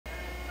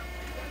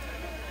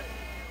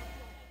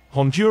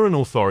Honduran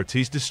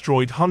authorities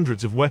destroyed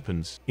hundreds of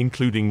weapons,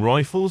 including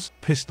rifles,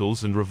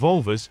 pistols and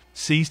revolvers,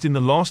 seized in the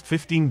last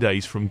 15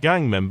 days from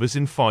gang members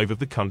in 5 of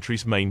the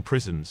country's main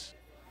prisons.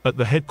 At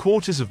the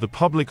headquarters of the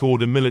Public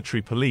Order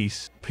Military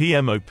Police,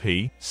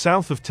 PMOP,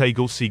 south of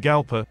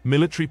Tegucigalpa,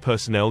 military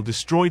personnel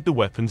destroyed the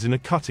weapons in a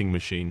cutting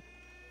machine.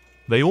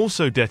 They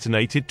also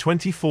detonated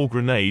 24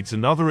 grenades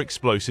and other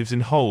explosives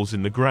in holes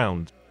in the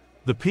ground.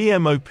 The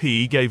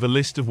PMOP gave a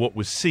list of what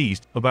was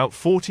seized: about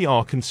 40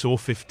 Arkansas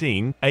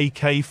 15,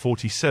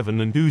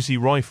 AK-47 and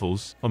Uzi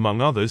rifles,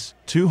 among others,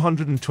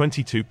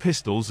 222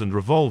 pistols and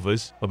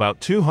revolvers, about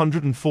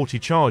 240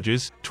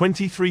 charges,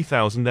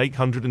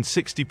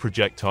 23,860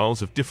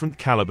 projectiles of different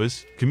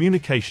calibers,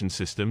 communication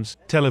systems,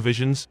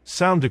 televisions,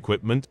 sound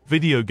equipment,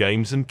 video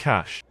games and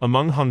cash,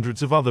 among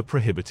hundreds of other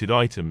prohibited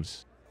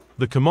items.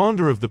 The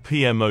commander of the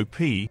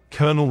PMOP,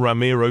 Colonel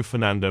Ramiro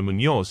Fernando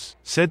Muñoz,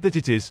 said that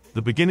it is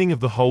the beginning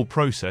of the whole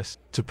process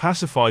to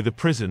pacify the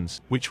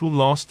prisons, which will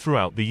last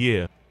throughout the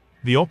year.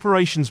 The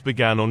operations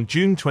began on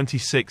June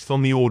 26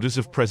 on the orders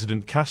of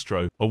President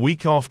Castro, a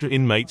week after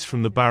inmates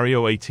from the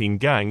Barrio 18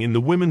 gang in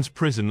the women's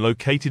prison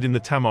located in the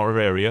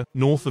Tamara area,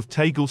 north of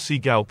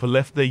Tegucigalpa,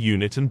 left their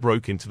unit and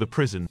broke into the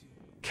prison.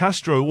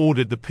 Castro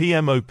ordered the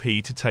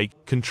PMOP to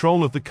take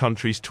control of the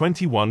country's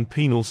 21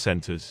 penal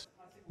centers.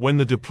 When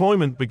the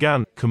deployment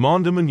began,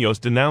 Commander Muñoz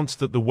denounced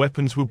that the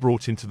weapons were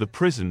brought into the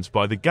prisons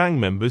by the gang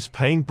members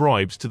paying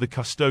bribes to the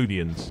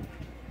custodians.